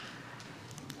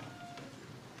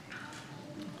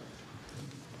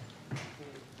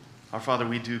Our Father,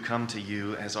 we do come to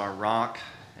you as our rock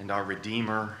and our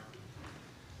Redeemer,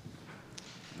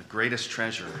 the greatest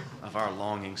treasure of our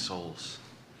longing souls.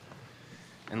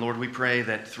 And Lord, we pray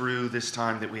that through this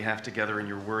time that we have together in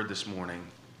your word this morning,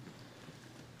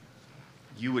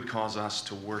 you would cause us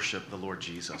to worship the Lord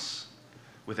Jesus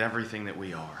with everything that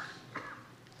we are.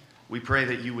 We pray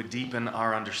that you would deepen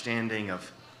our understanding of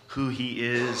who he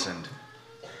is and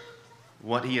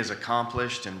what he has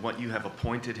accomplished and what you have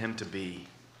appointed him to be.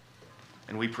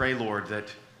 And we pray, Lord, that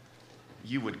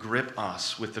you would grip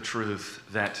us with the truth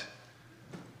that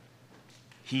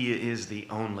he is the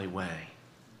only way.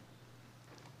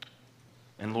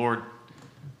 And Lord,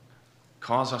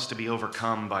 cause us to be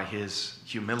overcome by his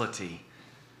humility,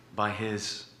 by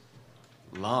his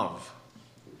love,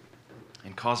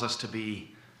 and cause us to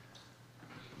be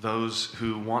those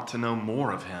who want to know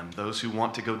more of him, those who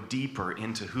want to go deeper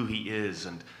into who he is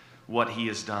and what he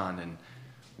has done and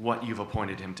what you've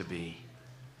appointed him to be.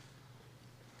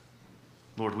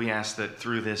 Lord, we ask that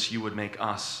through this you would make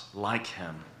us like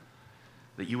him,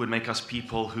 that you would make us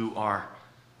people who are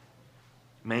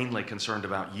mainly concerned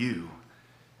about you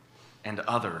and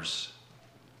others.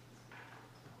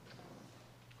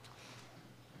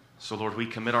 So, Lord, we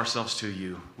commit ourselves to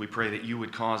you. We pray that you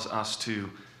would cause us to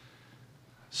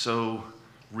so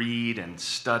read and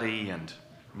study and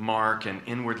mark and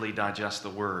inwardly digest the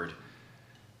word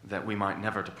that we might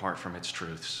never depart from its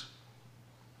truths.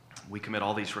 We commit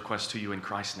all these requests to you in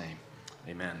Christ's name.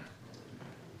 Amen.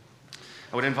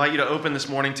 I would invite you to open this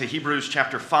morning to Hebrews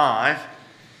chapter 5.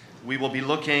 We will be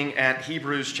looking at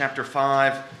Hebrews chapter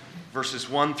 5, verses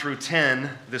 1 through 10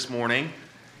 this morning.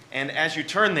 And as you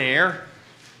turn there,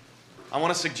 I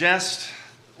want to suggest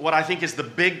what I think is the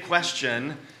big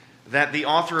question that the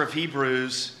author of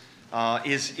Hebrews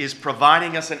is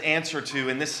providing us an answer to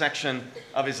in this section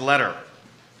of his letter.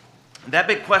 That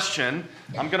big question,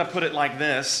 I'm going to put it like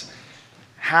this: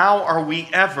 how are we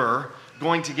ever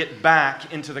going to get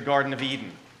back into the Garden of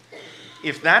Eden?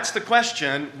 If that's the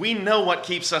question, we know what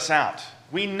keeps us out.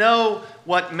 We know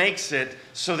what makes it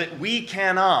so that we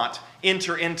cannot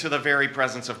enter into the very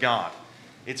presence of God.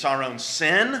 It's our own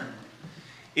sin.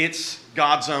 It's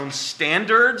God's own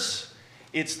standards.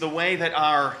 It's the way that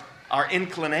our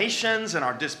inclinations and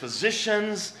our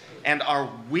dispositions and our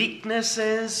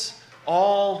weaknesses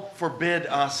all forbid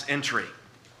us entry.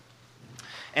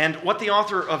 And what the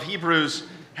author of Hebrews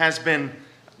has been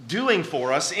doing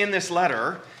for us in this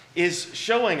letter is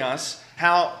showing us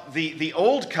how the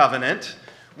old covenant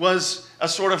was a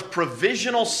sort of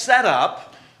provisional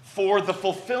setup for the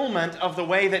fulfillment of the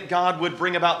way that God would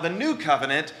bring about the new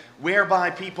covenant,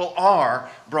 whereby people are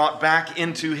brought back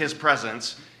into his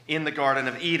presence in the Garden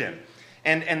of Eden.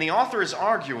 And the author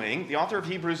of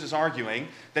Hebrews is arguing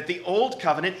that the old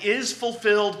covenant is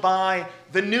fulfilled by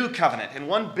the new covenant. And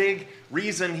one big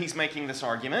reason he's making this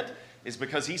argument is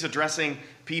because he's addressing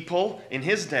people in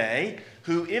his day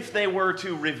who, if they were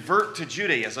to revert to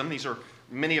Judaism,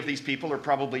 many of these people are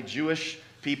probably Jewish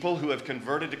people who have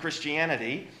converted to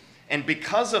Christianity, and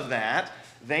because of that,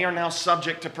 they are now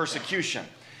subject to persecution.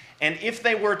 And if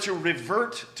they were to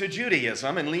revert to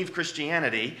Judaism and leave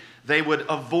Christianity, they would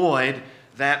avoid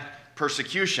that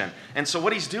persecution. And so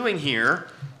what he's doing here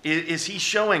is he's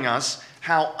showing us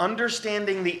how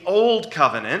understanding the old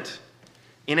covenant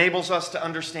enables us to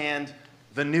understand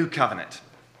the new covenant.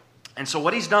 And so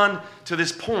what he's done to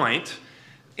this point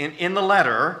in the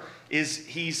letter is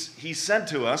he's said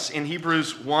to us in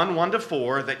Hebrews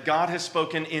 1:1-4 that God has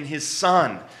spoken in his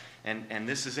Son. And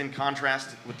this is in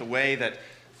contrast with the way that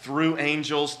through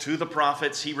angels to the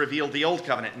prophets he revealed the old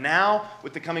covenant. Now,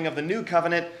 with the coming of the new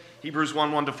covenant, Hebrews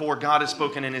 1:1-4, God has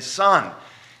spoken in his Son.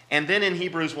 And then in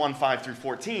Hebrews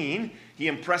 1:5-14, he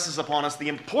impresses upon us the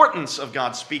importance of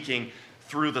God speaking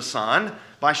through the Son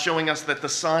by showing us that the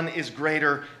Son is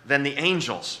greater than the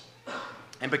angels.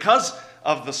 And because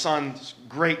of the Son's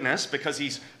greatness, because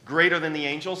he's greater than the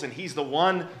angels and he's the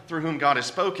one through whom God has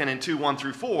spoken, in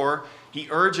 2:1-4, he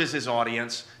urges his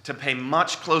audience to pay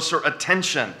much closer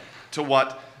attention to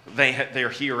what they're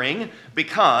hearing,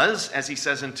 because, as he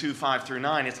says in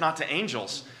 2:5-9, it's not to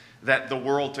angels that the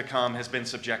world to come has been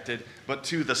subjected, but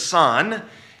to the Son.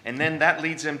 And then that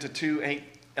leads him to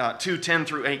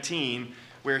 2:10-18,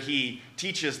 where he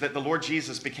teaches that the Lord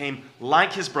Jesus became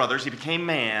like his brothers, he became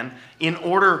man, in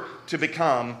order to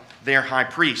become their high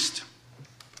priest.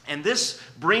 And this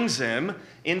brings him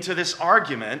into this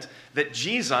argument that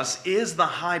Jesus is the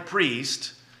high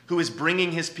priest who is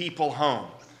bringing his people home.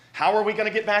 How are we going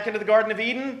to get back into the Garden of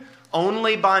Eden?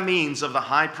 Only by means of the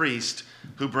high priest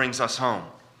who brings us home.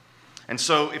 And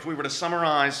so if we were to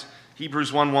summarize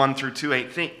Hebrews 1:1 through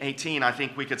 2:18, I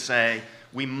think we could say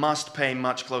we must pay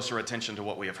much closer attention to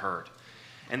what we have heard.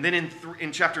 And then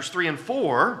in chapters 3 and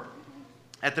 4,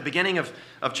 at the beginning of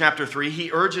chapter 3,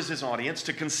 he urges his audience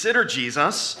to consider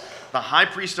Jesus, the high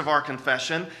priest of our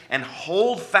confession, and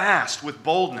hold fast with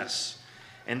boldness.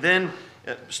 And then,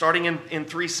 starting in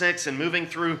 3:6 and moving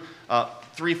through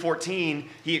 3:14,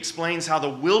 he explains how the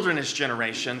wilderness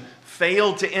generation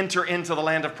failed to enter into the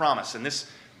land of promise. And this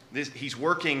he's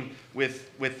working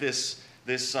with this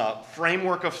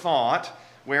framework of thought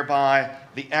whereby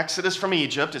the exodus from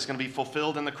Egypt is going to be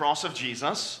fulfilled in the cross of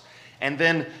Jesus. And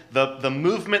then the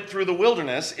movement through the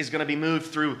wilderness is going to be it's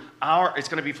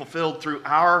going to be fulfilled through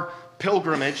our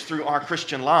pilgrimage, through our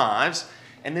Christian lives.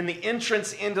 And then the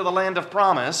entrance into the land of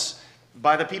promise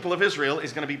by the people of Israel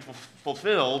is going to be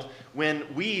fulfilled when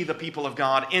we, the people of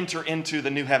God, enter into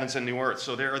the new heavens and new earth.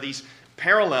 So there are these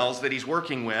parallels that he's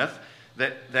working with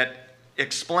that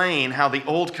explain how the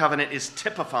old covenant is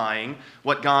typifying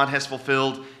what God has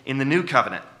fulfilled in the new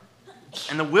covenant.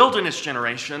 And the wilderness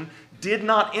generation did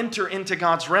not enter into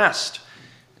God's rest.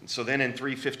 And so then in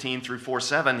 3:15 through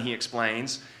 4:7, he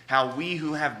explains how we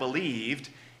who have believed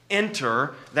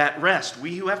enter that rest.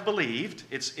 We who have believed,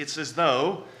 it's as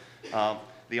though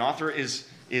the author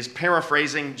is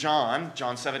paraphrasing John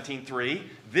 17:3.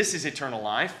 This is eternal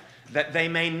life, that they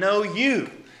may know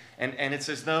you. And it's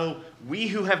as though we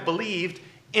who have believed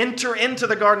enter into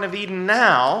the Garden of Eden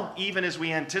now, even as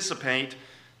we anticipate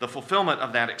the fulfillment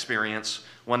of that experience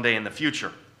one day in the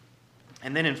future.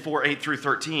 And then in 4:8 through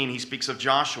 13, he speaks of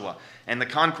Joshua and the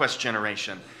conquest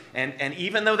generation. And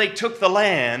even though they took the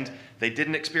land, they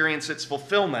didn't experience its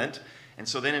fulfillment. And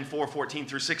so then in 4:14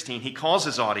 through 16, he calls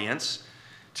his audience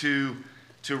to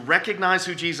recognize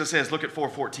who Jesus is. Look at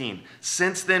 4:14.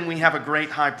 Since then we have a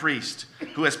great high priest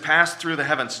who has passed through the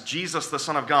heavens, Jesus the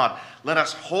Son of God. Let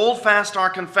us hold fast our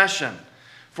confession.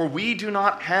 For we do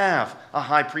not have a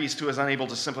high priest who is unable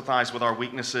to sympathize with our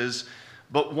weaknesses,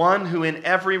 but one who in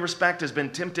every respect has been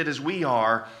tempted as we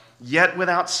are, yet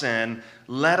without sin.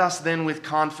 Let us then with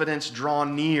confidence draw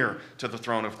near to the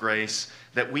throne of grace,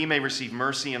 that we may receive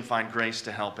mercy and find grace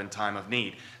to help in time of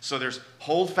need. So there's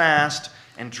hold fast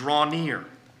and draw near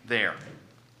there.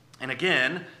 And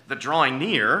again, the drawing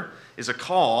near is a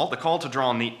call. The call to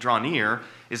draw near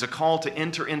is a call to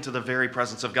enter into the very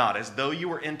presence of God, as though you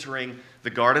were entering the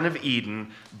Garden of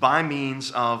Eden by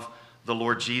means of the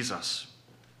Lord Jesus.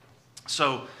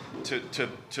 So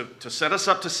to set us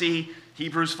up to see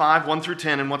Hebrews 5, 1 through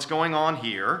 10 and what's going on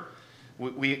here,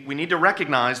 we need to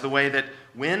recognize the way that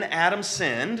when Adam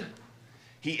sinned,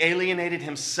 he alienated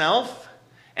himself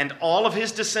and all of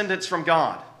his descendants from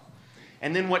God.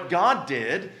 And then what God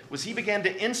did was he began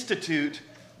to institute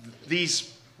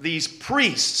these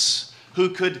priests who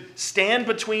could stand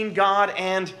between God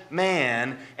and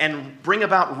man and bring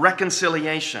about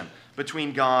reconciliation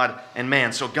between God and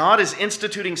man. So God is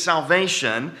instituting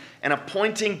salvation and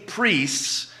appointing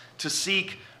priests to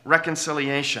seek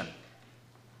reconciliation.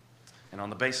 And on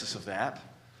the basis of that,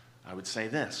 I would say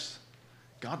this: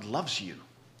 God loves you.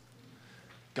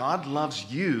 God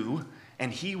loves you,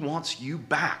 and he wants you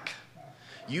back.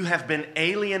 You have been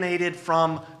alienated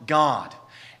from God.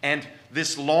 And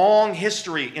this long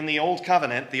history in the Old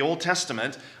Covenant, the Old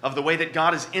Testament, of the way that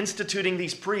God is instituting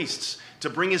these priests to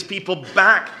bring his people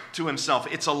back to himself.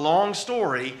 It's a long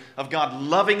story of God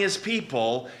loving his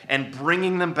people and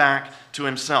bringing them back to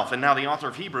himself. And now the author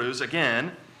of Hebrews,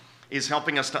 again, is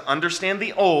helping us to understand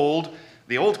the old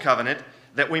covenant,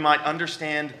 that we might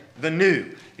understand the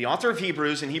new. The author of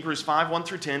Hebrews, in Hebrews 5, 1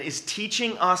 through 10, is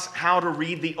teaching us how to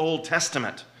read the Old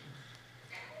Testament.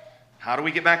 How do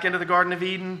we get back into the Garden of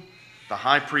Eden? The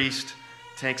high priest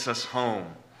takes us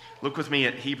home. Look with me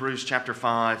at Hebrews chapter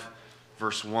 5,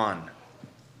 verse 1.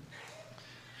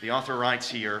 The author writes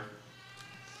here,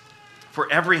 "For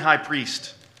every high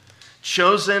priest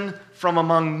chosen from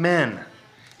among men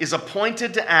is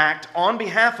appointed to act on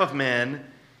behalf of men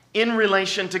in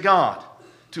relation to God,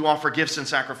 to offer gifts and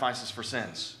sacrifices for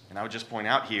sins." And I would just point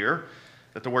out here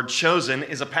that the word chosen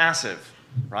is a passive,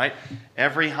 right?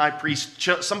 Every high priest,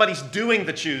 somebody's doing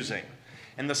the choosing.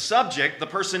 And the subject, the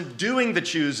person doing the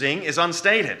choosing, is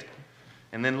unstated.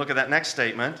 And then look at that next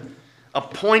statement.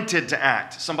 Appointed to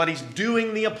act. Somebody's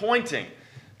doing the appointing.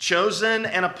 Chosen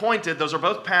and appointed, those are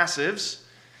both passives.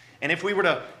 And if we were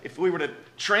to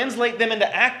translate them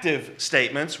into active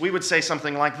statements, we would say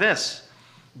something like this: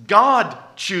 God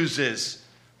chooses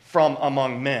from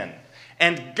among men,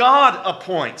 and God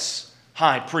appoints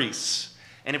high priests.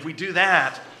 And if we do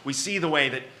that, we see the way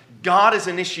that God is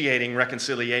initiating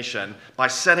reconciliation by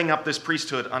setting up this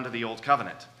priesthood under the Old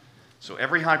Covenant. So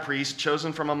every high priest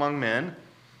chosen from among men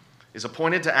is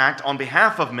appointed to act on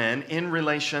behalf of men in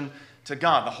relation to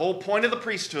God. The whole point of the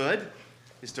priesthood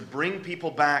is to bring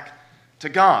people back to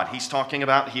God. He's talking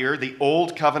about here the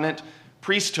Old Covenant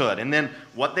priesthood. And then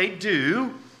what they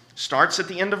do starts at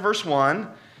the end of verse 1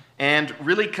 and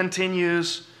really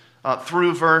continues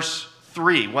through verse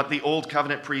 3, what the Old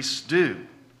Covenant priests do.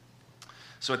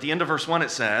 So at the end of verse 1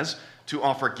 it says, to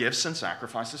offer gifts and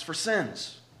sacrifices for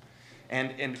sins.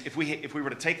 And if we were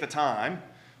to take the time,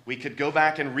 we could go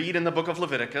back and read in the book of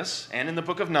Leviticus and in the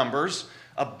book of Numbers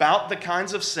about the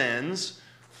kinds of sins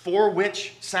for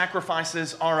which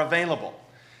sacrifices are available.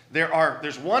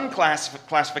 There's one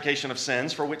classification of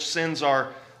sins for which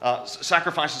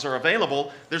sacrifices are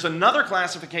available. There's another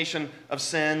classification of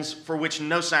sins for which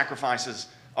no sacrifices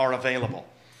are available.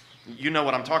 You know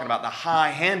what I'm talking about, the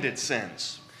high-handed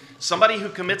sins. Somebody who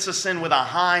commits a sin with a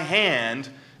high hand,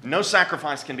 no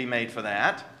sacrifice can be made for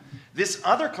that. This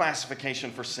other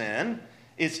classification for sin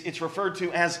it's referred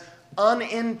to as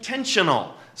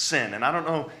unintentional sin. And I don't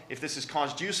know if this has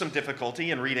caused you some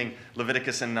difficulty in reading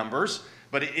Leviticus and Numbers,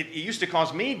 but it used to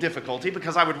cause me difficulty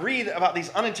because I would read about these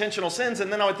unintentional sins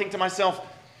and then I would think to myself,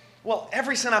 well,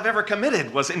 every sin I've ever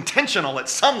committed was intentional at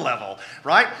some level,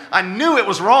 right? I knew it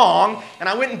was wrong and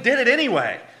I went and did it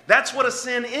anyway. That's what a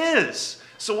sin is.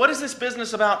 So what is this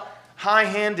business about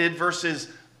high-handed versus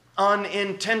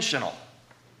unintentional?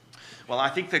 Well, I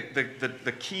think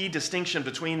the key distinction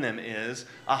between them is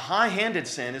a high-handed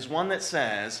sin is one that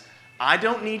says, I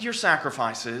don't need your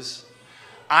sacrifices,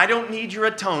 I don't need your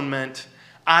atonement,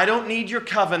 I don't need your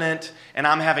covenant, and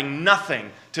I'm having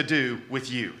nothing to do with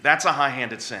you. That's a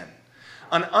high-handed sin.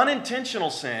 An unintentional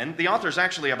sin, the author is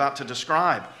actually about to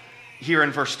describe here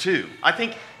in verse 2. I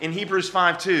think in Hebrews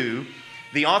 5:2,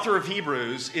 the author of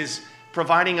Hebrews is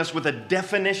providing us with a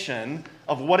definition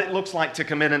of what it looks like to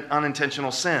commit an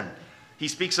unintentional sin. He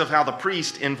speaks of how the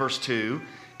priest in verse 2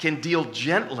 can deal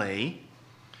gently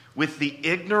with the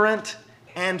ignorant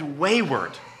and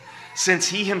wayward, since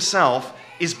he himself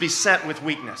is beset with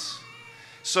weakness.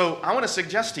 So I want to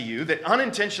suggest to you that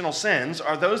unintentional sins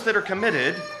are those that are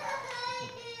committed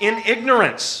in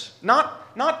ignorance.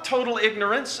 Not total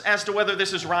ignorance as to whether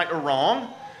this is right or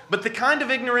wrong, but the kind of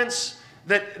ignorance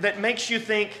that makes you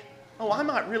think, oh, I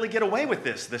might really get away with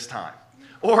this time.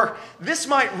 Or this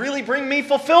might really bring me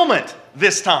fulfillment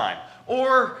this time.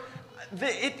 Or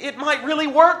it might really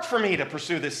work for me to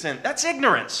pursue this sin. That's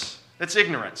ignorance. That's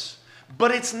ignorance.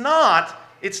 But it's not,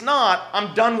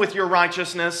 I'm done with your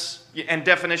righteousness and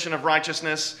definition of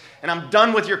righteousness, and I'm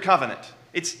done with your covenant.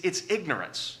 It's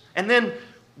ignorance. And then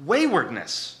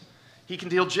waywardness. He can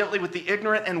deal gently with the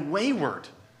ignorant and wayward.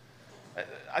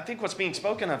 I think what's being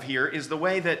spoken of here is the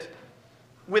way that,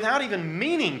 without even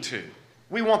meaning to,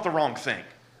 we want the wrong thing.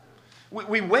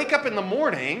 We wake up in the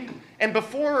morning, and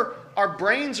before our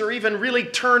brains are even really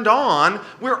turned on,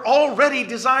 we're already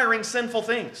desiring sinful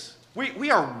things.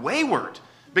 We are wayward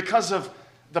because of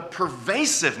the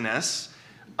pervasiveness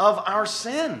of our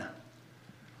sin.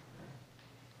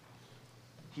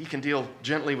 He can deal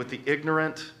gently with the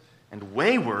ignorant and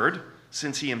wayward,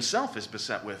 since he himself is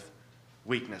beset with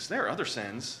weakness. There are other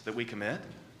sins that we commit,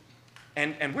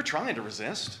 and we're trying to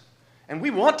resist, and we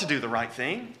want to do the right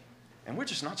thing, and we're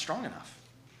just not strong enough.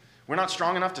 We're not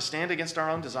strong enough to stand against our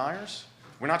own desires.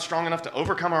 We're not strong enough to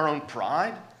overcome our own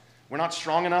pride. We're not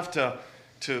strong enough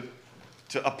to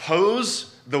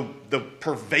oppose the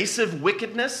pervasive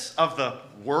wickedness of the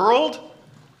world.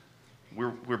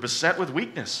 We're beset with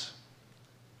weakness.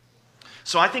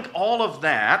 So I think all of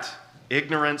that,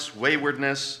 ignorance,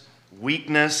 waywardness,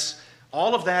 weakness,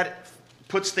 all of that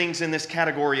puts things in this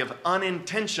category of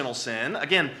unintentional sin.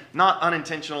 Again, not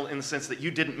unintentional in the sense that you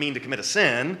didn't mean to commit a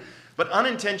sin, but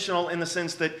unintentional in the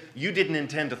sense that you didn't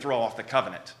intend to throw off the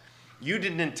covenant. You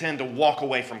didn't intend to walk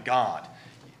away from God.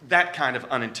 That kind of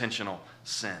unintentional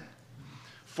sin.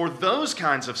 For those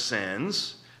kinds of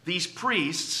sins, these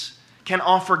priests can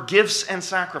offer gifts and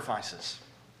sacrifices.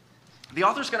 The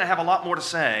author's going to have a lot more to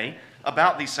say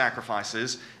about these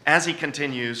sacrifices as he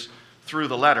continues through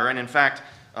the letter. And in fact,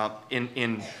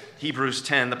 in Hebrews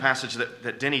 10, the passage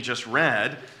that Denny just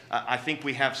read, I think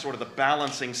we have sort of the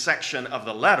balancing section of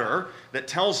the letter that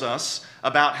tells us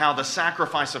about how the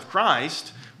sacrifice of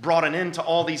Christ brought an end to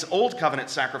all these old covenant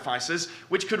sacrifices,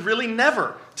 which could really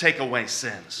never take away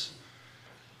sins.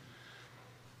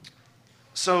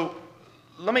 So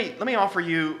let me offer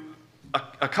you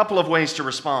a couple of ways to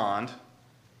respond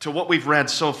to what we've read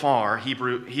so far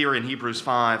here in Hebrews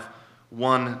 5,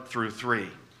 1 through 3.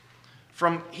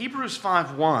 From Hebrews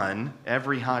 5:1,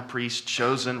 every high priest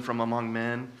chosen from among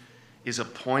men is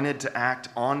appointed to act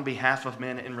on behalf of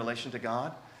men in relation to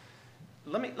God.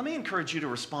 Let me encourage you to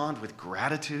respond with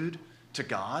gratitude to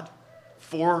God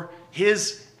for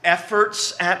his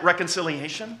efforts at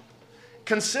reconciliation.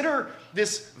 Consider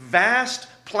this vast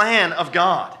plan of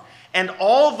God and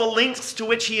all the lengths to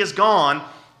which he has gone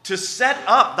to set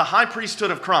up the high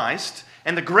priesthood of Christ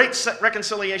and the great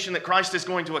reconciliation that Christ is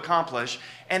going to accomplish,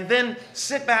 and then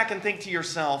sit back and think to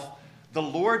yourself, the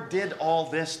Lord did all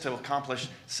this to accomplish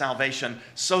salvation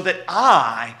so that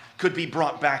I could be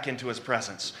brought back into his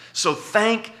presence. So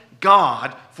thank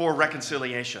God for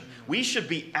reconciliation. We should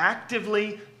be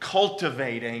actively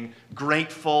cultivating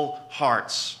grateful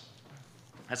hearts.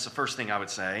 That's the first thing I would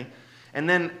say. And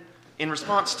then in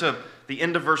response to the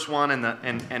end of verse 1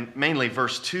 and mainly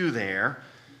verse 2 there,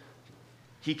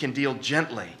 he can deal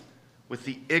gently with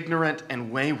the ignorant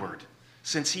and wayward,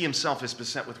 since he himself is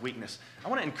beset with weakness. I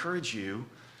want to encourage you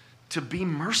to be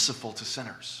merciful to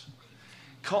sinners.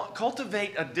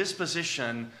 Cultivate a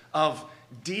disposition of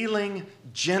dealing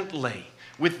gently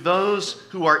with those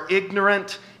who are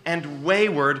ignorant and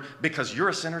wayward, because you're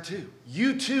a sinner too.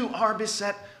 You too are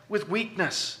beset with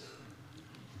weakness.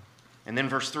 And then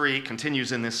verse 3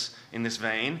 continues in this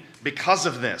vein. Because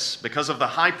of this, because of the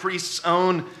high priest's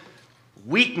own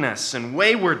weakness and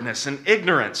waywardness and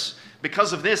ignorance,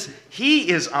 because of this, he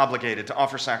is obligated to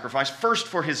offer sacrifice first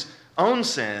for his own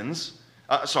sins.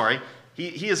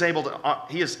 He is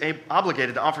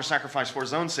obligated to offer sacrifice for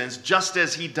his own sins, just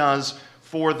as he does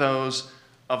for those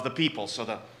of the people.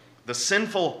 So the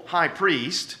sinful high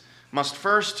priest must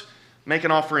first make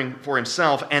an offering for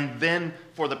himself and then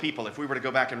for the people. If we were to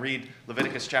go back and read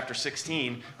Leviticus chapter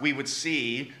 16, we would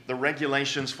see the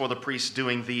regulations for the priests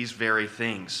doing these very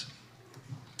things.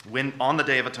 When on the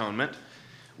Day of Atonement,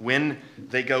 when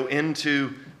they go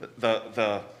into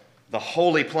the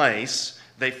holy place,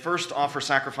 they first offer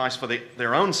sacrifice for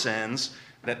their own sins,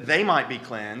 that they might be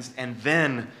cleansed, and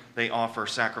then they offer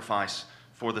sacrifice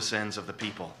for the sins of the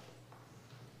people.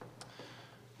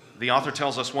 The author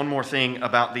tells us one more thing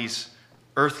about these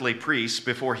earthly priests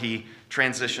before he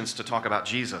transitions to talk about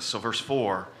Jesus. So verse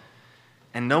 4,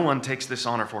 and no one takes this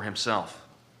honor for himself,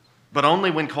 but only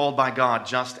when called by God,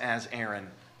 just as Aaron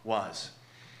was.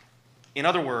 In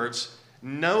other words,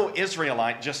 no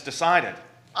Israelite just decided,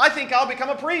 I think I'll become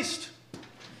a priest.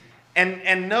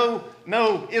 And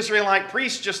no Israelite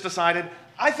priest just decided,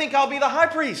 I think I'll be the high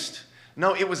priest.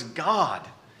 No, it was God.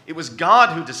 It was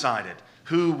God who decided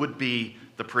who would be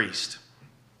the priest.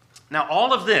 Now,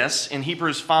 all of this in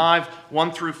Hebrews 5,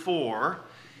 1 through 4,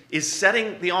 is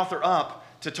setting the author up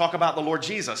to talk about the Lord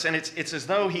Jesus. And it's as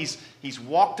though he's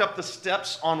walked up the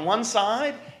steps on one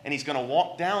side, and he's going to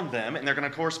walk down them, and they're going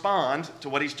to correspond to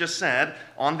what he's just said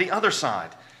on the other side.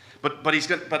 But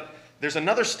there's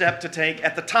another step to take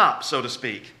at the top, so to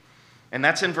speak, and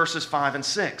that's in verses 5 and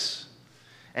 6.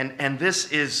 And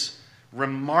this is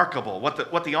remarkable.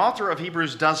 What the author of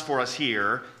Hebrews does for us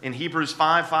here in Hebrews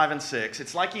 5, 5, and 6,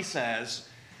 it's like he says,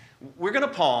 we're going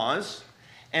to pause,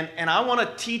 and I want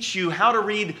to teach you how to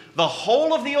read the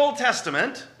whole of the Old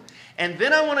Testament, and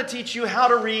then I want to teach you how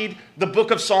to read the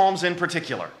book of Psalms in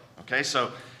particular. Okay,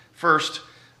 so first,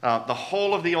 the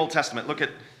whole of the Old Testament. Look at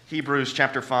Hebrews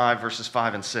chapter 5, verses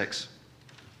 5 and 6.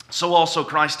 So also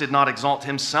Christ did not exalt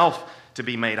himself to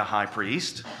be made a high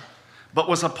priest, but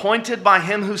was appointed by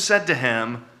him who said to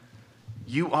him,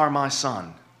 you are my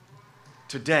son.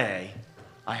 Today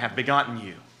I have begotten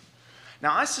you.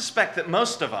 Now I suspect that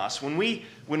most of us, when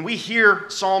we hear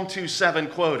Psalm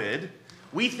 2:7 quoted,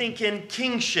 we think in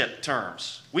kingship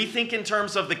terms. We think in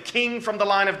terms of the king from the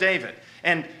line of David.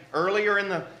 And earlier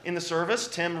in the service,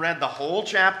 Tim read the whole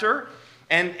chapter,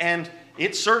 and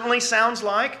it certainly sounds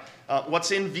like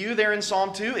what's in view there in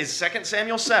Psalm 2 is 2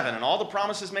 Samuel 7 and all the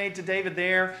promises made to David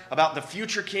there about the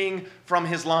future king from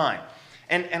his line.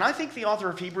 And I think the author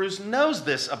of Hebrews knows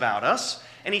this about us,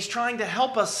 and he's trying to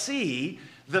help us see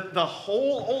the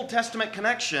whole Old Testament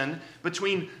connection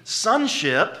between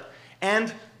sonship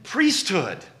and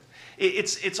priesthood.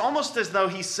 It's almost as though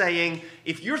he's saying,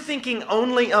 if you're thinking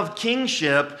only of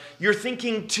kingship, you're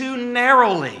thinking too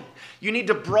narrowly. You need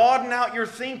to broaden out your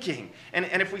thinking. And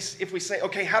if we say,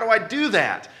 okay, how do I do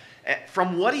that?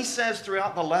 From what he says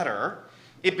throughout the letter,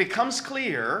 it becomes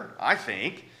clear, I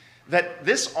think, that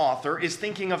this author is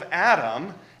thinking of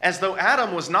Adam as though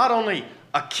Adam was not only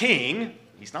a king,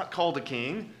 he's not called a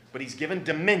king, but he's given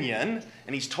dominion,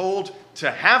 and he's told to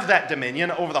have that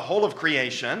dominion over the whole of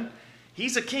creation.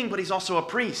 He's a king, but he's also a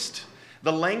priest.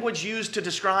 The language used to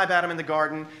describe Adam in the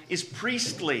garden is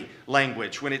priestly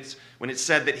language when it's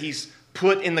said that he's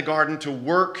put in the garden to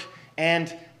work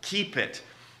and keep it.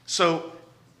 So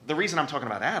the reason I'm talking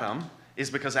about Adam is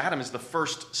because Adam is the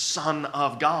first son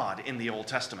of God in the Old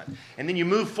Testament. And then you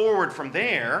move forward from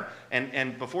there,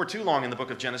 and before too long in the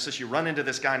book of Genesis, you run into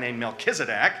this guy named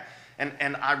Melchizedek,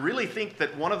 And I really think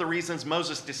that one of the reasons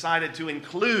Moses decided to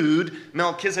include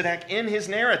Melchizedek in his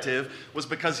narrative was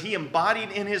because he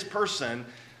embodied in his person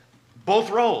both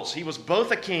roles. He was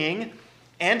both a king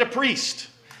and a priest.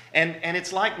 And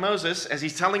it's like Moses, as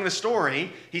he's telling the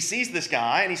story, he sees this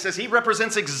guy and he says, he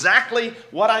represents exactly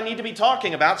what I need to be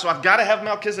talking about, so I've got to have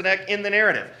Melchizedek in the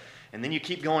narrative. And then you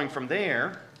keep going from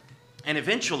there, and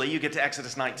eventually you get to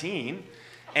Exodus 19,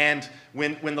 and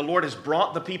when the Lord has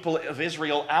brought the people of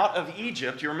Israel out of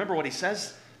Egypt, you remember what he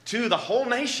says to the whole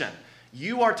nation: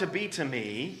 you are to be to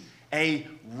me a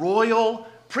royal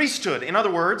priesthood. In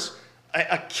other words,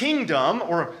 a kingdom,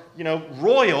 or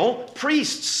royal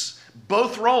priests.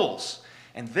 Both roles.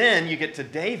 And then you get to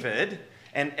David,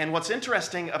 and what's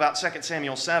interesting about 2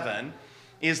 Samuel 7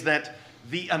 is that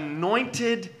the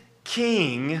anointed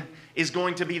king is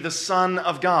going to be the Son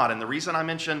of God. And the reason I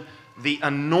mention the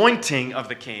anointing of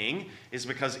the king is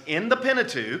because in the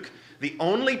Pentateuch, the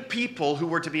only people who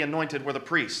were to be anointed were the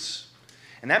priests.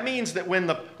 And that means that when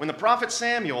the prophet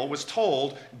Samuel was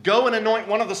told, go and anoint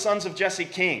one of the sons of Jesse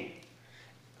king,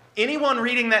 anyone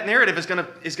reading that narrative is going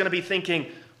to be thinking,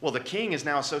 well, the king is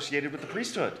now associated with the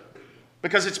priesthood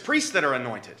because it's priests that are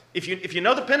anointed. If you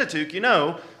know the Pentateuch, you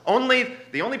know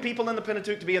the only people in the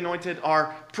Pentateuch to be anointed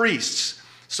are priests.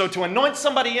 So to anoint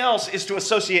somebody else is to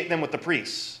associate them with the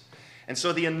priests. And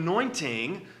so the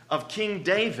anointing of King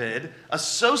David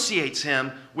associates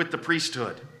him with the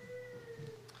priesthood.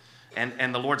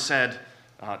 And the Lord said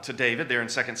to David there in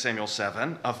 2 Samuel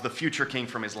 7, of the future king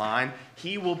from his line,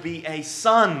 he will be a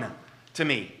son to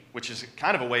me. Which is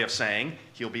kind of a way of saying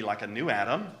he'll be like a new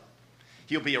Adam.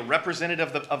 He'll be a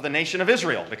representative of the nation of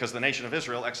Israel, because the nation of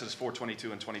Israel, Exodus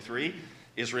 4:22 and 23,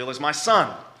 Israel is my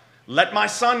son. Let my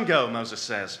son go, Moses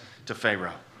says to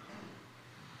Pharaoh.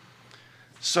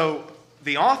 So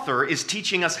the author is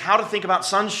teaching us how to think about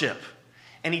sonship.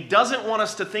 And he doesn't want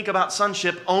us to think about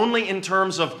sonship only in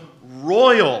terms of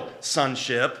royal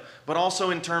sonship, but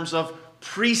also in terms of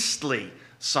priestly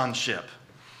sonship.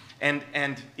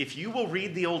 And if you will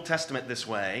read the Old Testament this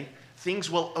way,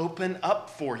 things will open up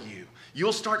for you.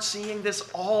 You'll start seeing this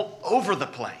all over the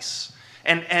place.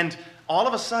 And all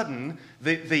of a sudden,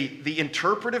 the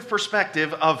interpretive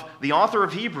perspective of the author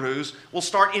of Hebrews will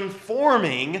start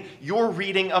informing your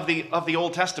reading of the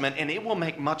Old Testament, and it will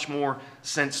make much more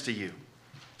sense to you.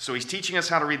 So he's teaching us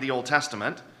how to read the Old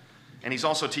Testament, and he's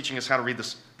also teaching us how to read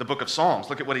the book of Psalms.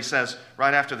 Look at what he says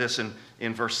right after this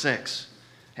in verse 6.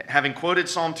 Having quoted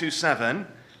Psalm 2:7,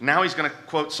 now he's going to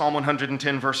quote Psalm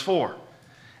 110, verse 4.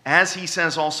 As he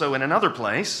says also in another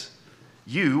place,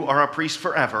 you are a priest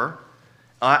forever,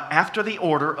 after the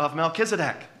order of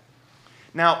Melchizedek.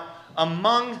 Now,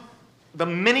 among the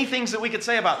many things that we could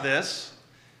say about this,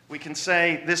 we can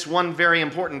say this one very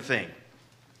important thing.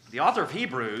 The author of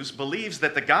Hebrews believes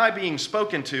that the guy being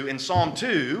spoken to in Psalm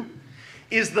 2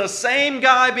 is the same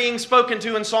guy being spoken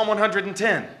to in Psalm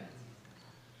 110.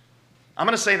 I'm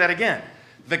going to say that again.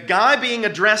 The guy being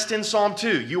addressed in Psalm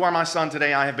 2, you are my son,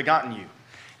 today I have begotten you,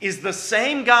 is the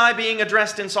same guy being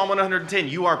addressed in Psalm 110,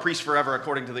 you are a priest forever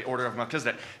according to the order of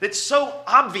Melchizedek. It's so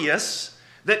obvious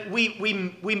that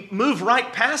we move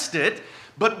right past it,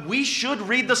 but we should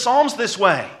read the Psalms this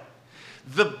way.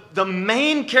 The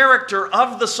main character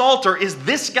of the Psalter is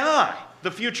this guy,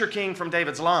 the future king from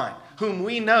David's line, whom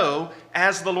we know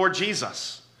as the Lord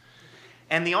Jesus.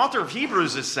 And the author of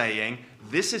Hebrews is saying,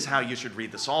 this is how you should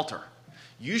read the Psalter.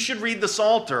 You should read the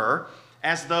Psalter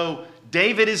as though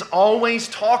David is always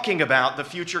talking about the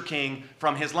future king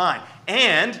from his line.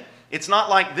 And it's not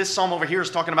like this psalm over here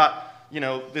is talking about,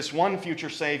 this one future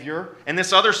Savior, and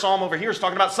this other psalm over here is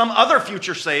talking about some other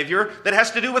future Savior that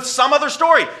has to do with some other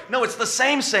story. No, it's the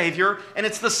same Savior, and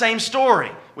it's the same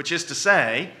story, which is to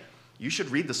say, you should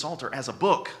read the Psalter as a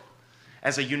book,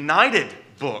 as a united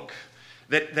book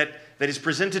that is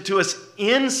presented to us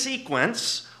in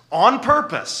sequence on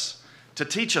purpose to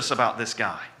teach us about this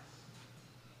guy.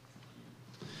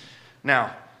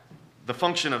 Now, the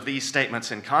function of these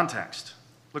statements in context.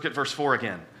 Look at verse 4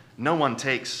 again. No one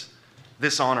takes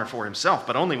this honor for himself,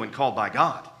 but only when called by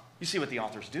God. You see what the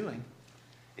author's doing.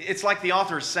 It's like the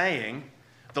author is saying,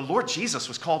 the Lord Jesus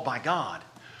was called by God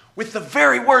with the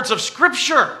very words of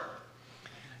Scripture.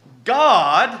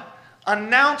 God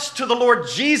announced to the Lord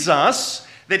Jesus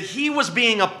that he was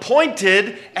being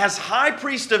appointed as high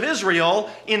priest of Israel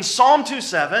in Psalm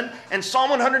 2:7 and Psalm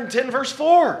 110 verse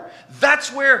 4.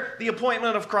 That's where the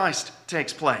appointment of Christ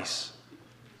takes place.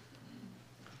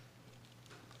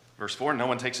 Verse 4, no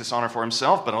one takes this honor for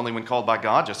himself, but only when called by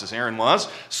God, just as Aaron was.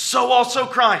 So also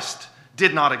Christ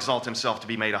did not exalt himself to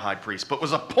be made a high priest, but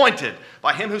was appointed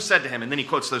by him who said to him, and then he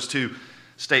quotes those two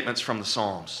statements from the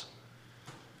Psalms.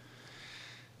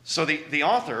 So the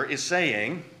author is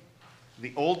saying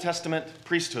the Old Testament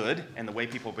priesthood and the way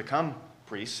people become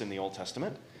priests in the Old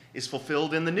Testament is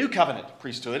fulfilled in the New Covenant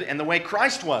priesthood and the way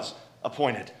Christ was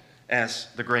appointed as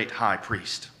the great high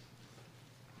priest.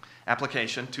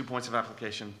 Application, 2 points of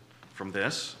application from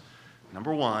this.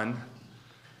 Number one,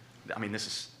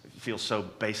 this feels so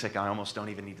basic I almost don't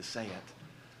even need to say it,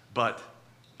 but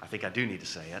I think I do need to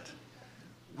say it.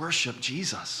 Worship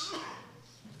Jesus.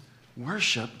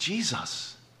 Worship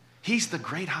Jesus. He's the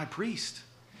great high priest.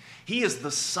 He is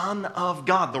the Son of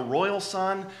God, the royal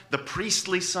Son, the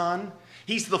priestly Son.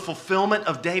 He's the fulfillment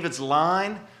of David's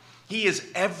line. He is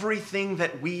everything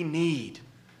that we need.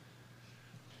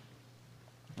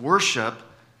 Worship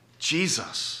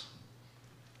Jesus.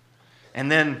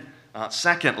 And then,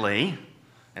 secondly,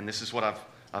 and this is what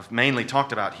I've mainly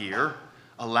talked about here,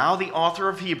 allow the author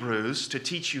of Hebrews to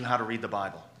teach you how to read the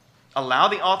Bible. Allow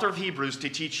the author of Hebrews to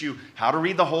teach you how to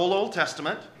read the whole Old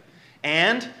Testament,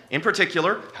 and, in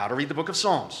particular, how to read the book of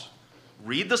Psalms.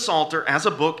 Read the Psalter as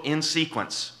a book in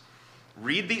sequence.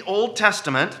 Read the Old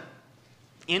Testament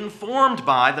informed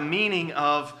by the meaning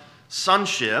of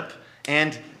sonship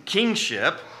and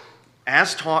kingship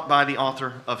as taught by the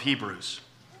author of Hebrews.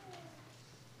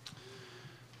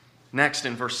 Next,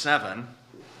 in verse 7,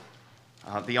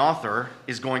 the author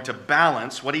is going to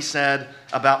balance what he said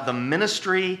about the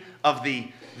ministry of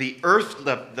the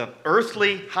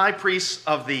earthly high priests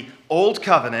of the Old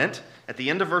Covenant at the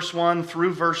end of verse 1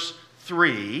 through verse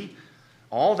 3.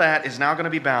 All that is now going to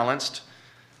be balanced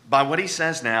by what he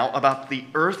says now about the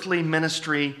earthly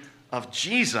ministry of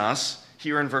Jesus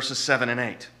here in verses 7 and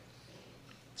 8.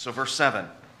 So verse 7,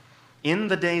 in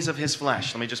the days of his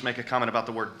flesh. Let me just make a comment about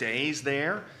the word days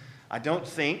there. I don't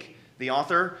think the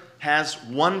author has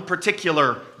one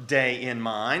particular day in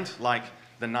mind, like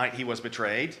the night he was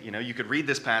betrayed. You could read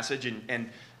this passage and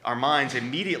our minds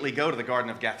immediately go to the Garden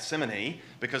of Gethsemane,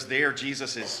 because there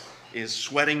Jesus is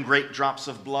sweating great drops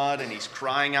of blood and he's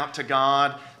crying out to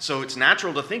God. So it's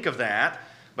natural to think of that.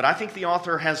 But I think the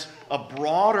author has a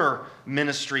broader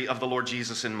ministry of the Lord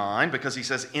Jesus in mind, because he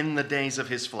says, in the days of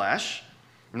his flesh,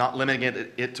 not limiting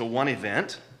it to one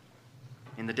event.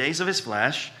 In the days of his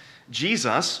flesh,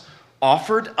 Jesus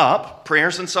offered up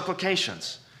prayers and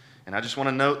supplications. And I just want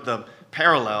to note the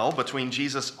parallel between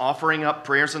Jesus offering up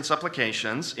prayers and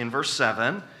supplications in verse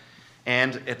 7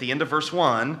 and at the end of verse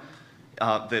 1,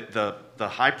 the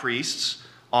high priests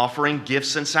offering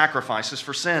gifts and sacrifices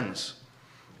for sins.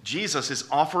 Jesus is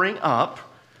offering up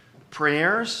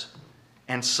prayers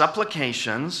and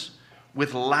supplications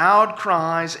with loud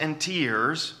cries and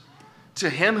tears to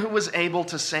him who was able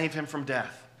to save him from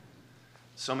death.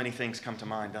 So many things come to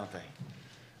mind, don't they?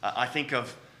 I think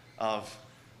of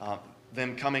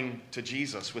them coming to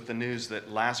Jesus with the news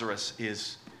that Lazarus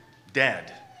is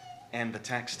dead. And the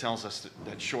text tells us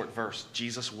that short verse,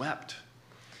 Jesus wept.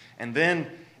 And then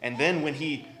when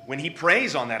he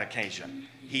prays on that occasion,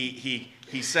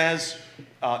 he says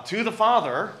to the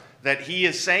Father that he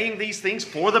is saying these things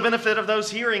for the benefit of those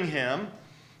hearing him.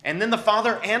 And then the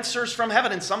Father answers from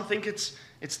heaven, and some think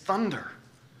it's thunder.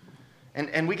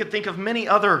 And we could think of many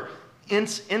other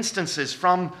instances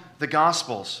from the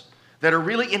Gospels that are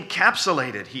really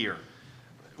encapsulated here.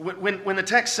 When the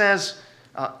text says,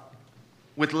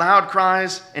 with loud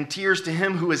cries and tears to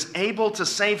him who is able to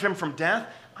save him from death,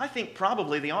 I think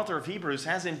probably the author of Hebrews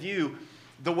has in view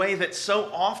the way that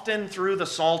so often through the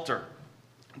Psalter,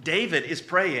 David is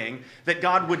praying that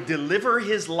God would deliver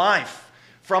his life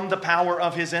from the power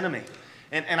of his enemy.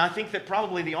 And I think that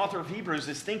probably the author of Hebrews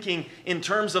is thinking in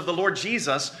terms of the Lord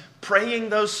Jesus praying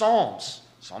those psalms.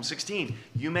 Psalm 16,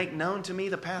 you make known to me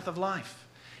the path of life.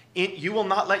 You will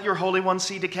not let your Holy One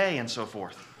see decay, and so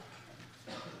forth.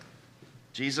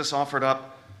 Jesus offered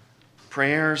up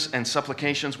prayers and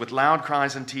supplications with loud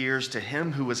cries and tears to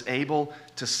him who was able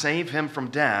to save him from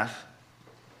death.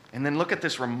 And then look at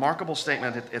this remarkable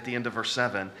statement at the end of verse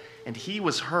 7. And he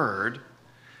was heard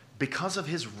because of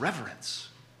his reverence.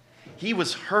 He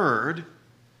was heard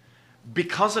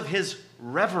because of his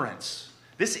reverence.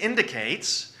 This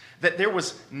indicates that there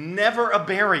was never a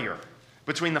barrier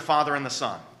between the Father and the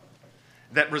Son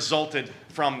that resulted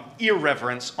from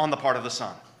irreverence on the part of the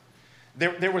Son.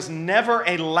 There was never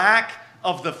a lack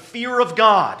of the fear of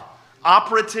God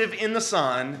operative in the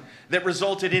Son that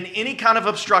resulted in any kind of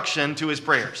obstruction to his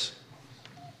prayers.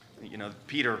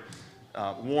 Peter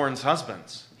warns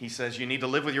husbands. He says, you need to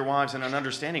live with your wives in an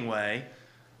understanding way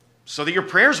so that your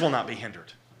prayers will not be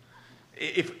hindered.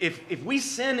 If we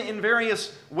sin in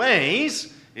various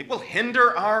ways, it will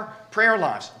hinder our prayer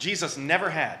lives. Jesus never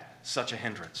had such a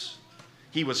hindrance.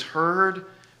 He was heard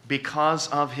because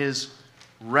of his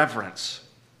reverence.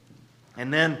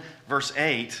 And then verse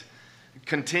 8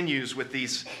 continues with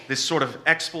this sort of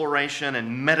exploration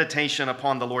and meditation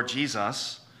upon the Lord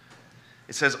Jesus.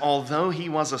 It says, although he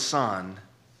was a son,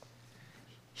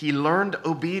 he learned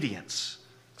obedience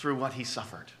through what he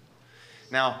suffered.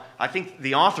 Now, I think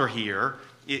the author here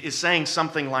is saying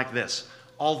something like this.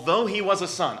 Although he was a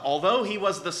son, although he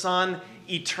was the Son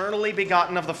eternally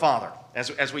begotten of the Father,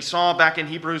 as we saw back in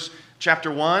Hebrews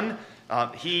chapter 1,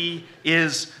 he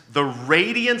is the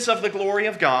radiance of the glory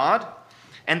of God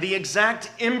and the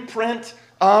exact imprint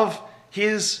of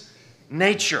his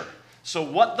nature. So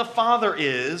what the Father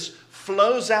is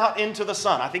flows out into the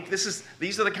Son. I think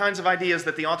these are the kinds of ideas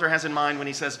that the author has in mind when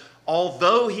he says,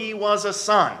 although he was a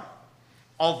son,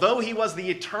 although he was the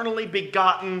eternally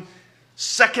begotten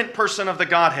second person of the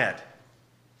Godhead.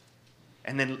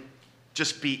 And then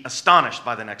just be astonished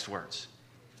by the next words.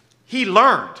 He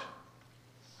learned.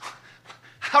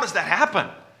 How does that happen?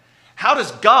 How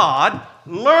does God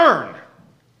learn?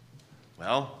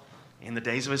 Well, in the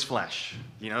days of his flesh.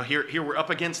 Here we're up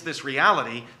against this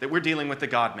reality that we're dealing with the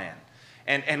God-man.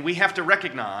 And we have to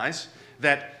recognize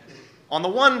that on the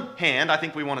one hand, I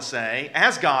think we want to say,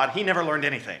 as God, he never learned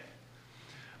anything.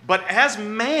 But as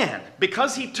man,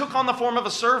 because he took on the form of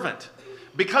a servant,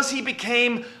 because he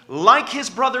became like his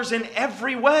brothers in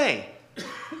every way.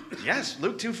 Yes,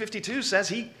 Luke 2:52 says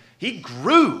he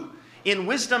grew in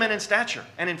wisdom and in stature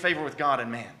and in favor with God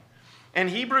and man. And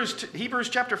Hebrews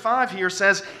chapter 5 here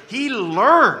says he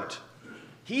learned.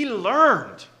 He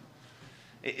learned.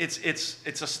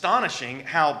 It's astonishing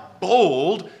how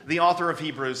bold the author of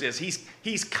Hebrews is.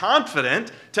 He's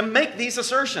confident to make these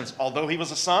assertions. Although he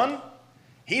was a son,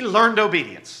 he learned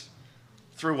obedience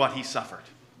through what he suffered.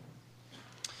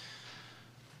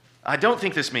 I don't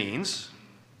think this means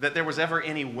that there was ever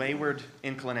any wayward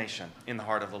inclination in the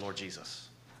heart of the Lord Jesus.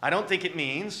 I don't think it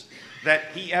means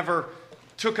that he ever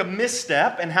took a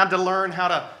misstep and had to learn how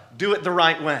to do it the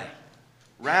right way.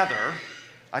 Rather,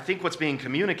 I think what's being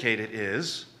communicated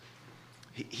is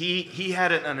he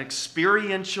had an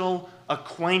experiential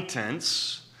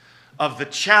acquaintance of the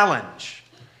challenge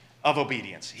of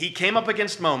obedience. He came up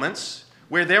against moments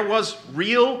where there was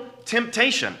real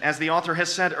temptation, as the author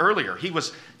has said earlier. He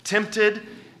was tempted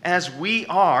as we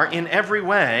are in every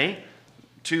way,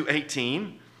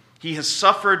 2:18. He has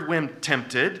suffered when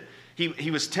tempted. He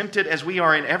was tempted as we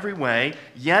are in every way,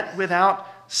 yet without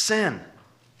sin.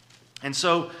 And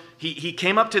so he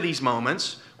came up to these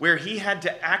moments where he had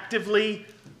to actively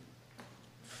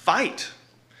fight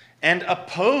and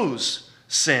oppose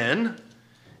sin.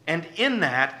 And in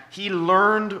that, he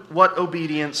learned what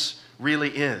obedience really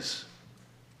is.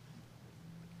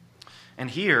 And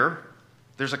here,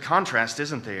 there's a contrast,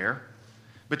 isn't there,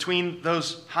 between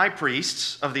those high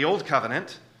priests of the Old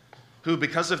Covenant who,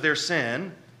 because of their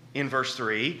sin, in verse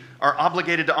 3, are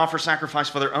obligated to offer sacrifice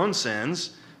for their own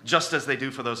sins, just as they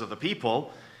do for those of the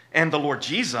people, and the Lord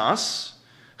Jesus,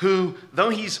 who, though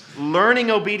he's learning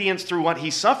obedience through what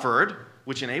he suffered,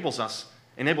 which enables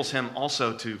him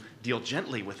also to deal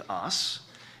gently with us,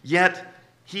 yet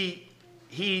he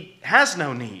has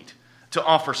no need to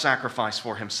offer sacrifice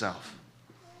for himself.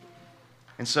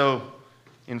 And so,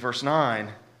 in verse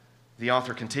 9, the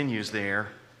author continues there.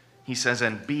 He says,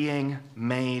 and being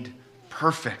made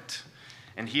perfect.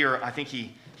 And here, I think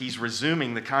he's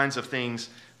resuming the kinds of things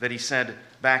that he said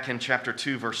back in chapter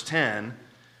 2, verse 10,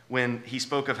 when he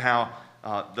spoke of how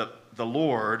the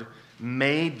Lord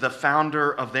made the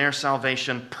founder of their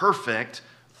salvation perfect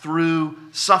through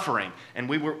suffering. And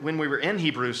when we were in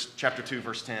Hebrews chapter 2,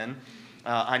 verse 10,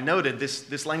 I noted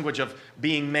this language of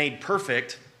being made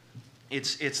perfect.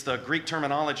 It's the Greek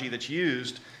terminology that's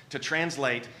used to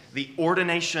translate the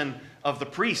ordination of the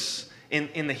priests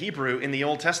in the Hebrew in the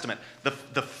Old Testament.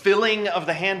 The filling of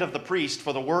the hand of the priest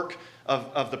for the work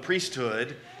of the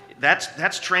priesthood,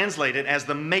 that's translated as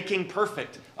the making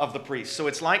perfect of the priest. So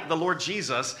it's like the Lord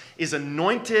Jesus is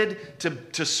anointed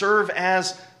to serve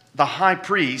as the high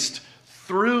priest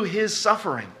through his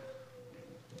suffering.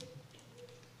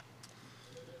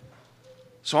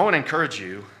 So I want to encourage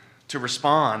you to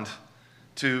respond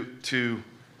to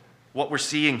what we're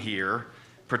seeing here,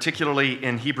 particularly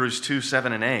in Hebrews 2,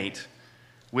 7, and 8,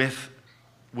 with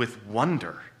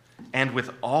wonder and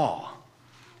with awe.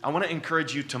 I want to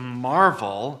encourage you to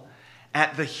marvel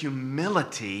at the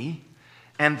humility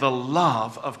and the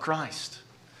love of Christ.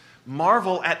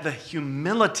 Marvel at the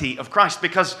humility of Christ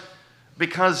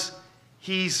because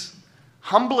he's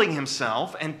humbling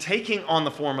himself and taking on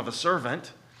the form of a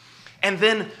servant. And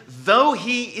then, though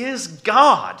he is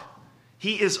God,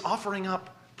 he is offering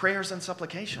up prayers and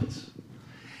supplications.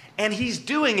 And he's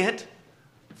doing it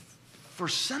for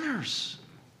sinners.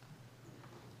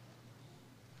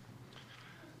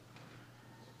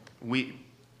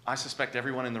 I suspect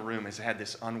everyone in the room has had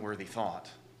this unworthy thought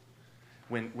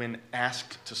when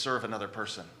asked to serve another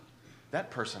person.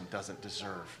 That person doesn't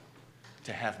deserve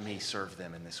to have me serve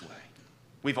them in this way.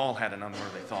 We've all had an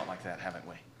unworthy thought like that, haven't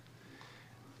we?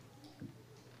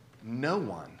 No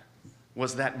one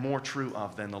was that more true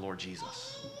of than the Lord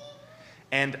Jesus.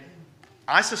 And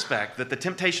I suspect that the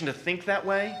temptation to think that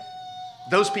way,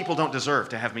 those people don't deserve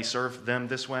to have me serve them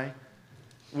this way,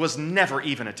 was never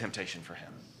even a temptation for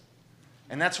him.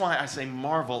 And that's why I say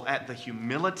marvel at the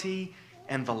humility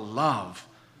and the love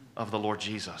of the Lord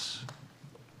Jesus.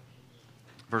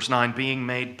 Verse 9, being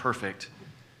made perfect,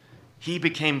 he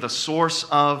became the source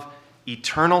of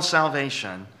eternal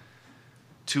salvation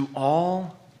to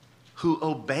all who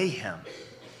obey him.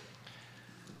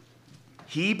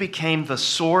 He became the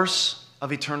source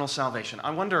of eternal salvation.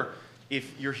 I wonder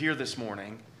if you're here this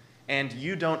morning and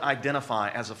you don't identify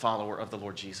as a follower of the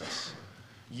Lord Jesus.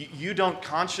 You don't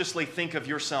consciously think of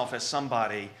yourself as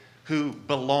somebody who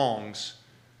belongs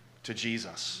to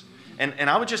Jesus. And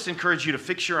I would just encourage you to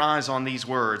fix your eyes on these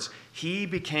words. He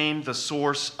became the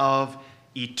source of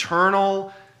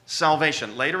eternal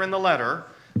salvation. Later in the letter,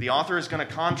 the author is going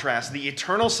to contrast the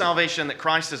eternal salvation that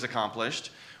Christ has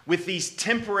accomplished with these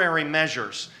temporary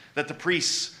measures that the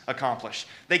priests accomplished.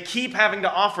 They keep having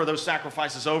to offer those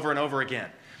sacrifices over and over again.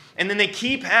 And then they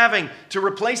keep having to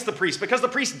replace the priests because the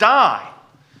priests die.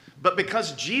 But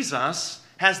because Jesus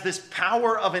has this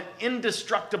power of an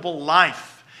indestructible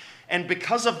life, and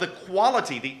because of the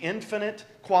quality, the infinite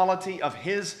quality of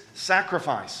his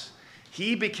sacrifice,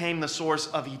 he became the source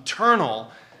of eternal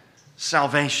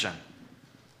salvation.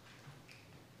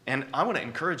 And I want to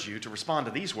encourage you to respond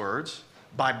to these words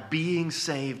by being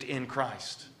saved in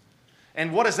Christ.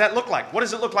 And what does that look like? What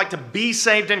does it look like to be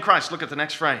saved in Christ? Look at the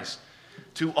next phrase.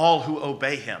 To all who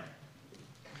obey him.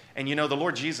 And you know, the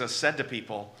Lord Jesus said to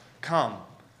people, come,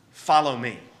 follow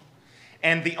me.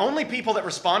 And the only people that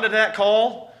responded to that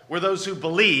call were those who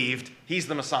believed he's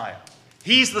the Messiah.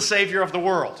 He's the Savior of the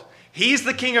world. He's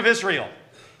the King of Israel.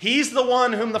 He's the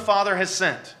one whom the Father has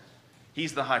sent.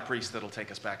 He's the high priest that'll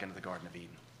take us back into the Garden of Eden.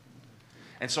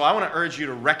 And so I want to urge you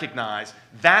to recognize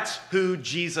that's who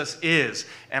Jesus is.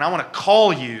 And I want to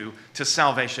call you to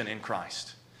salvation in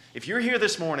Christ. If you're here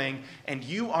this morning and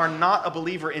you are not a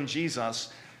believer in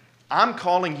Jesus, I'm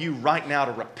calling you right now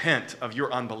to repent of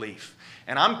your unbelief.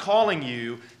 And I'm calling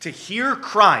you to hear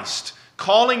Christ,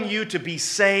 calling you to be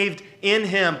saved in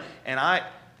him. And I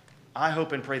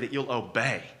hope and pray that you'll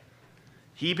obey.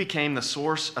 He became the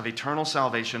source of eternal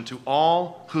salvation to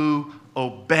all who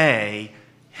obey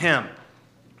him.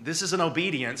 This is an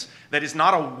obedience that is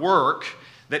not a work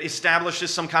that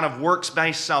establishes some kind of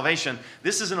works-based salvation.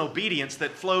 This is an obedience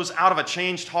that flows out of a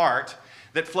changed heart,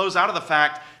 that flows out of the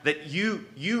fact that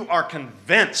you are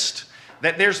convinced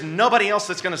that there's nobody else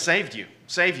that's going to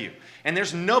save you. And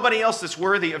there's nobody else that's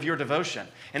worthy of your devotion.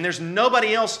 And there's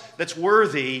nobody else that's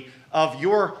worthy of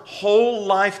your whole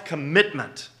life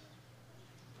commitment.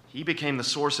 He became the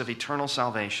source of eternal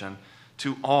salvation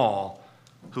to all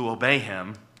who obey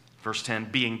him. Verse 10,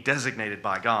 being designated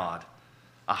by God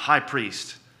a high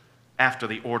priest after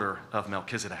the order of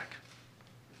Melchizedek.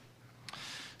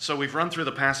 So we've run through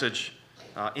the passage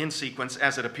in sequence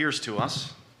as it appears to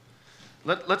us.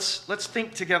 Let's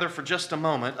think together for just a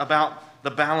moment about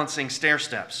the balancing stair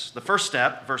steps. The first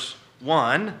step, verse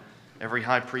 1, every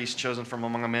high priest chosen from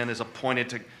among men is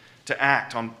appointed to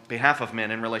act on behalf of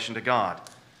men in relation to God.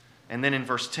 And then in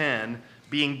verse 10,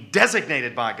 being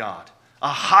designated by God, a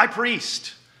high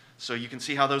priest. So you can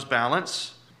see how those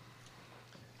balance.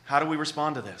 How do we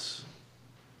respond to this?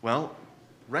 Well,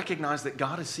 recognize that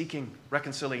God is seeking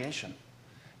reconciliation.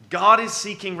 God is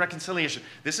seeking reconciliation.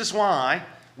 This is why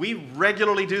we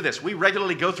regularly do this. We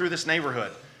regularly go through this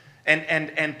neighborhood.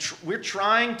 And we're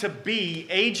trying to be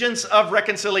agents of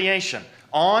reconciliation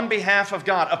on behalf of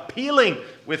God, appealing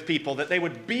with people that they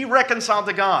would be reconciled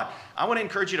to God. I want to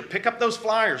encourage you to pick up those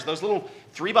flyers, those little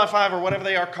 3x5 or whatever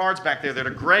they are cards back there that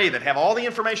are gray that have all the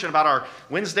information about our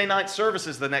Wednesday night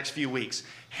services the next few weeks.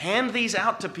 Hand these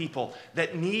out to people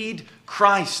that need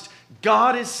Christ.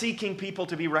 God is seeking people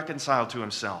to be reconciled to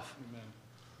himself. Amen.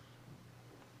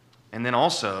 And then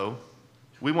also,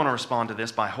 we want to respond to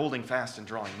this by holding fast and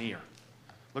drawing near.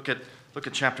 Look at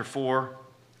chapter 4,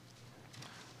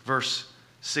 verse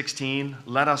 16.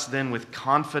 Let us then with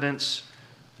confidence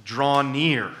draw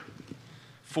near.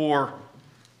 For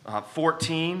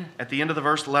 14, at the end of the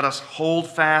verse, let us hold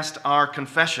fast our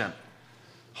confession.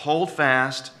 Hold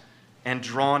fast and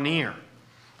draw near.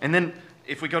 And then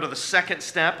if we go to the second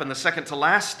step and the second to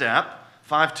last step,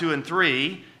 5, 2, and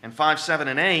 3, and 5, 7,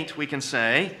 and 8, we can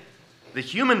say the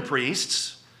human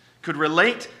priests could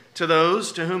relate to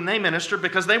those to whom they ministered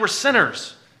because they were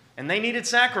sinners and they needed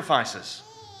sacrifices.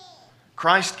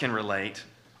 Christ can relate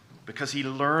because he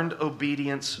learned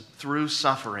obedience through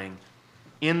suffering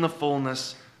in the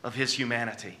fullness of his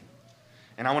humanity.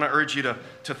 And I want to urge you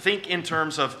to think in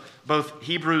terms of both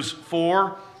Hebrews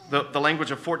 4, the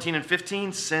language of 14 and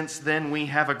 15, since then we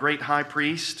have a great high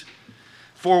priest,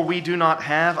 for we do not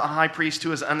have a high priest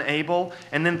who is unable.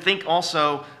 And then think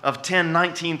also of 10,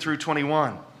 19 through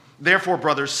 21. Therefore,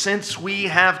 brothers, since we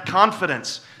have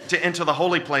confidence to enter the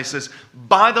holy places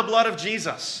by the blood of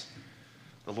Jesus,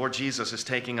 the Lord Jesus is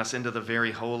taking us into the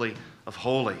very holy of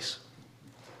holies.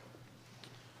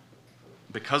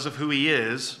 Because of who he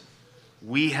is,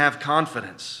 we have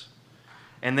confidence.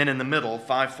 And then in the middle,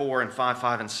 5:4 and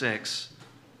 5:5 and 6,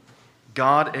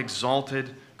 God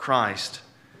exalted Christ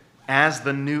as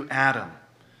the new Adam,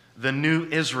 the new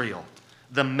Israel,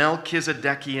 the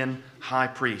Melchizedekian high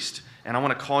priest. And I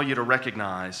want to call you to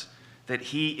recognize that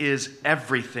he is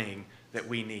everything that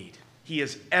we need. He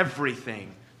is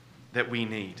everything that we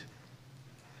need.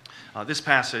 This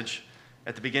passage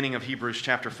at the beginning of Hebrews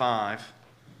chapter 5,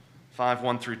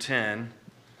 1 through 10,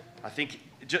 I think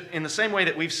in the same way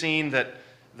that we've seen that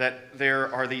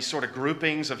there are these sort of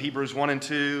groupings of Hebrews 1 and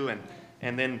 2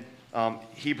 and then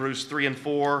Hebrews 3 and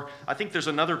 4, I think there's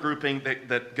another grouping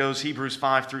that goes Hebrews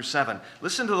 5 through 7.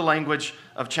 Listen to the language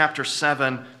of chapter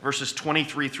 7, verses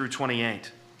 23 through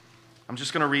 28. I'm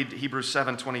just going to read Hebrews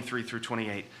 7, 23 through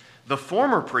 28. The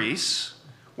former priests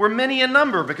were many in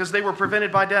number because they were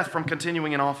prevented by death from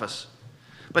continuing in office.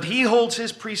 But he holds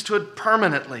his priesthood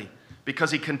permanently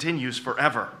because he continues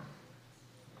forever.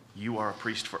 You are a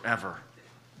priest forever.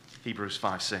 Hebrews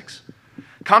 5, 6.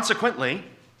 Consequently,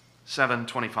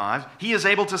 7:25, he is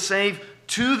able to save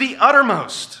to the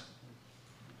uttermost.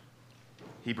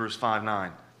 Hebrews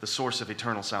 5:9, the source of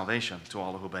eternal salvation to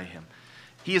all who obey him.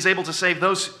 He is able to save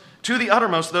those to the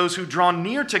uttermost, those who draw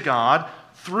near to God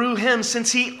through him,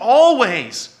 since he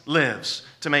always lives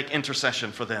to make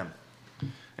intercession for them.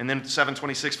 And then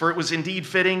 7:26, for it was indeed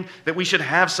fitting that we should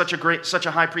have such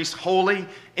a high priest, holy,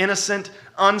 innocent,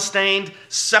 unstained,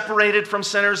 separated from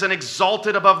sinners, and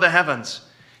exalted above the heavens.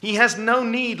 He has no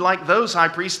need, like those high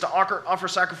priests, to offer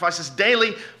sacrifices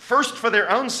daily, first for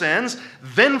their own sins,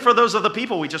 then for those of the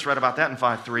people. We just read about that in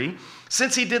 5:3.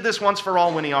 Since he did this once for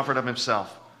all when he offered up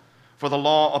himself. For the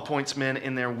law appoints men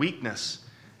in their weakness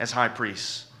as high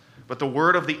priests. But the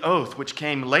word of the oath, which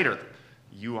came later,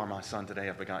 you are my son, today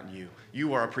I've begotten you.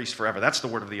 You are a priest forever. That's the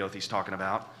word of the oath he's talking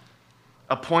about.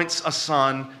 Appoints a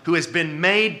son who has been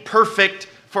made perfect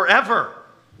forever.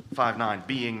 5:9,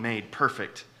 being made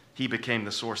perfect, he became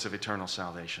the source of eternal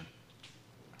salvation.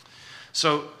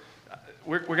 So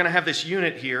we're going to have this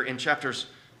unit here in chapters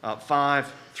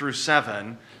 5 through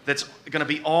 7 that's going to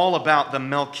be all about the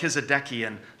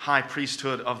Melchizedekian high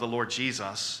priesthood of the Lord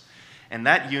Jesus. And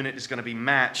that unit is going to be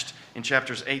matched in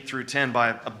chapters 8 through 10 by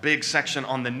a big section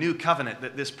on the new covenant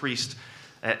that this priest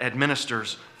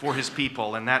administers for his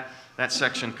people. And that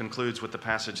section concludes with the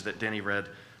passage that Denny read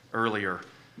earlier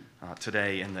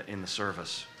today in the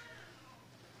service.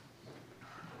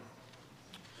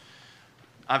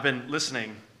 I've been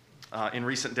listening in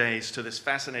recent days to this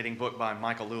fascinating book by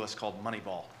Michael Lewis called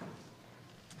Moneyball.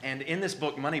 And in this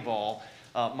book, Moneyball,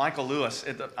 Michael Lewis,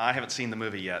 I haven't seen the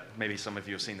movie yet. Maybe some of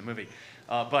you have seen the movie.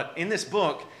 But in this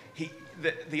book,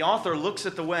 the author looks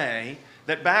at the way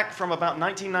that back from about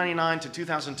 1999 to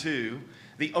 2002,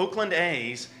 the Oakland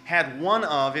A's had one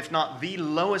of, if not the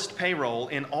lowest payroll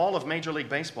in all of Major League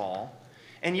Baseball,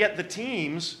 and yet the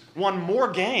teams won more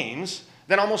games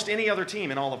than almost any other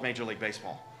team in all of Major League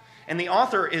Baseball. And the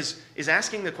author is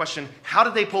asking the question, how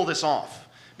did they pull this off?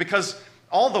 Because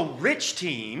all the rich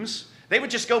teams, they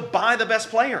would just go buy the best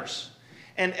players.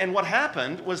 And what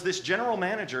happened was this general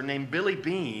manager named Billy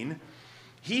Beane,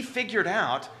 he figured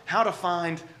out how to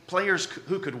find players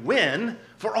who could win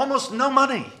for almost no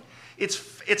money.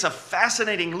 It's a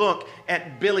fascinating look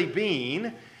at Billy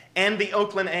Beane and the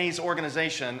Oakland A's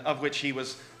organization, of which he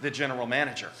was the general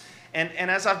manager.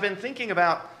 And as I've been thinking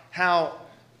about how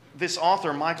this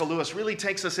author, Michael Lewis, really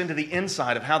takes us into the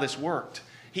inside of how this worked.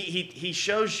 He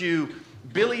shows you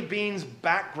Billy Beane's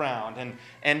background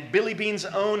and Billy Beane's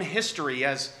own history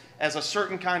as a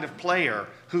certain kind of player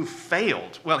who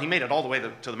failed. Well, he made it all the way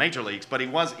to the major leagues, but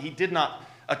he did not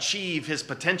achieve his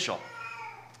potential.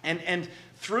 And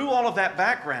through all of that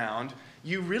background,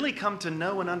 you really come to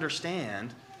know and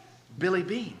understand Billy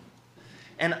Beane.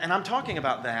 And I'm talking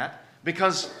about that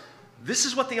because this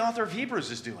is what the author of Hebrews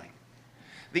is doing.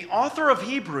 The author of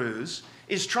Hebrews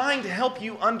is trying to help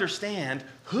you understand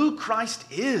who Christ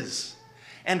is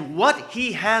and what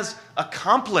he has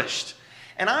accomplished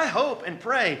And I hope and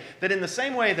pray that in the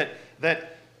same way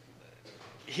that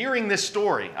hearing this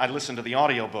story, I listened to the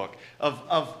audiobook,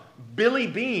 of Billy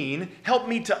Beane helped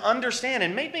me to understand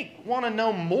and made me want to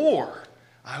know more.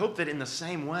 I hope that in the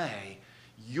same way,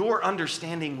 your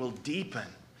understanding will deepen.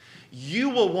 You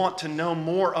will want to know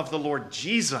more of the Lord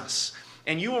Jesus,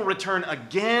 and you will return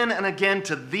again and again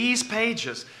to these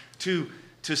pages to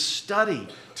study,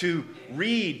 to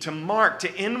read, to mark,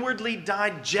 to inwardly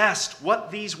digest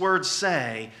what these words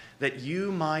say, that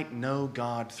you might know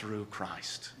God through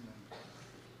Christ.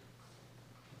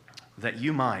 That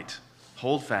you might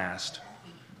hold fast,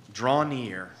 draw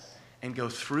near, and go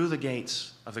through the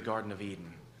gates of the Garden of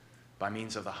Eden by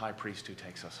means of the high priest who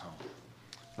takes us home.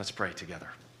 Let's pray together.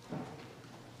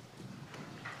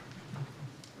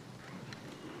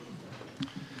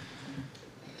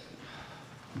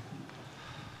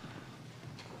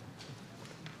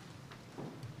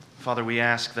 Father, we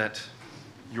ask that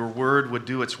your word would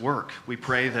do its work. We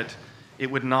pray that it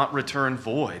would not return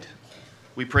void.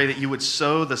 We pray that you would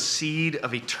sow the seed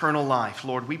of eternal life.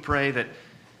 Lord, we pray that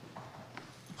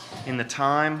in the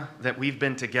time that we've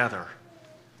been together,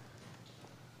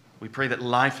 we pray that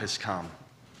life has come,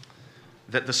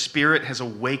 that the Spirit has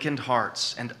awakened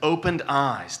hearts and opened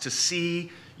eyes to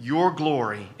see your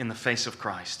glory in the face of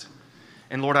Christ.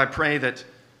 And Lord, I pray that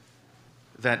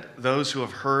those who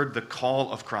have heard the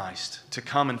call of Christ to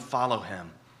come and follow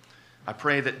him, I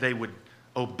pray that they would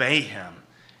obey him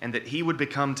and that he would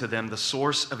become to them the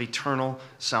source of eternal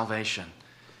salvation.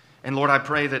 And Lord, I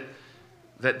pray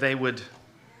that they would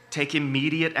take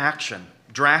immediate action,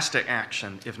 drastic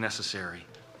action if necessary.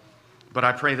 But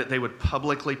I pray that they would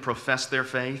publicly profess their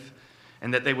faith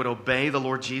and that they would obey the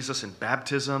Lord Jesus in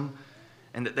baptism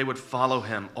and that they would follow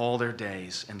him all their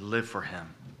days and live for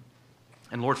him.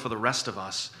 And Lord, for the rest of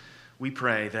us, we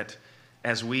pray that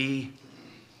as we,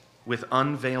 with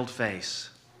unveiled face,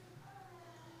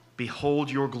 behold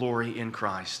your glory in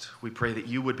Christ, we pray that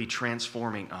you would be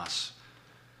transforming us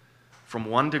from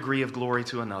one degree of glory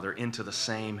to another into the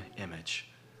same image.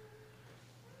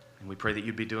 And we pray that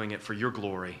you'd be doing it for your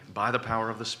glory by the power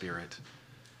of the Spirit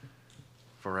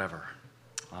forever.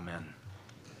 Amen.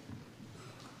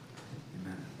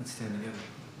 Amen. Let's stand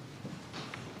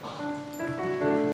together.